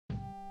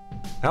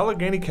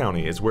Allegheny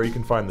County is where you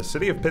can find the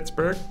city of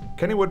Pittsburgh,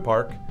 Kennywood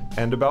Park,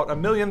 and about a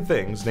million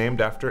things named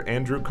after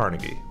Andrew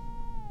Carnegie.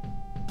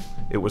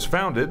 It was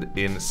founded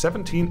in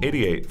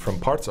 1788 from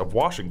parts of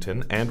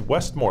Washington and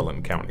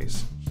Westmoreland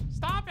counties.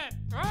 Stop it!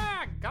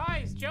 Ah,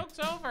 guys, joke's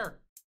over!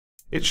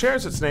 It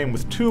shares its name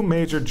with two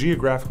major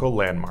geographical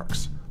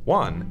landmarks.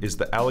 One is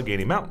the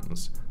Allegheny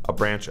Mountains, a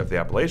branch of the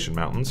Appalachian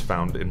Mountains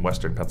found in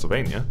western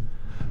Pennsylvania.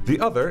 The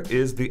other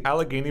is the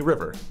Allegheny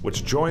River,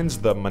 which joins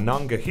the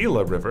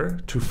Monongahela River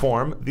to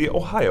form the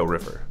Ohio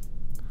River.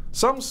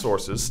 Some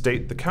sources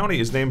state the county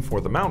is named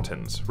for the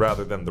mountains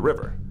rather than the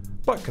river,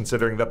 but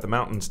considering that the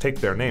mountains take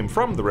their name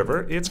from the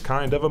river, it's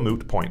kind of a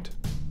moot point.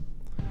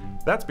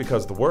 That's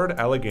because the word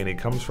Allegheny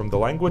comes from the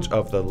language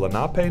of the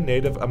Lenape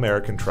Native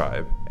American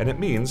tribe, and it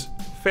means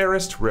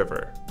fairest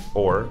river,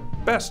 or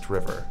best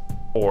river,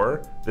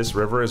 or this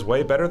river is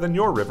way better than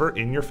your river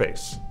in your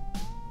face.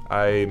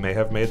 I may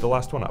have made the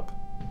last one up.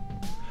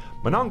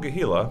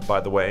 Monongahela, by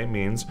the way,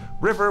 means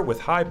river with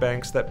high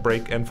banks that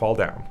break and fall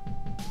down.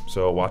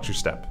 So watch your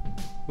step.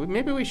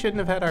 Maybe we shouldn't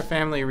have had our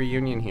family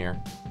reunion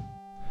here.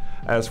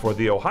 As for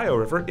the Ohio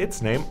River,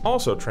 its name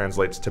also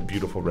translates to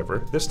beautiful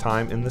river, this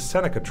time in the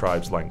Seneca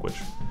tribe's language,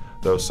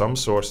 though some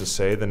sources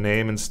say the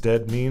name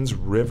instead means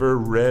river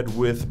red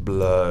with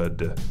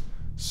blood.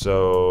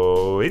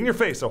 So, in your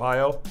face,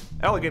 Ohio!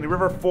 Allegheny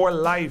River for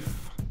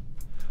life!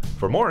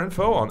 For more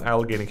info on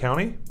Allegheny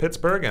County,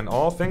 Pittsburgh, and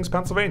all things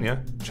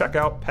Pennsylvania, check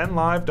out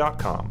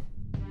PennLive.com.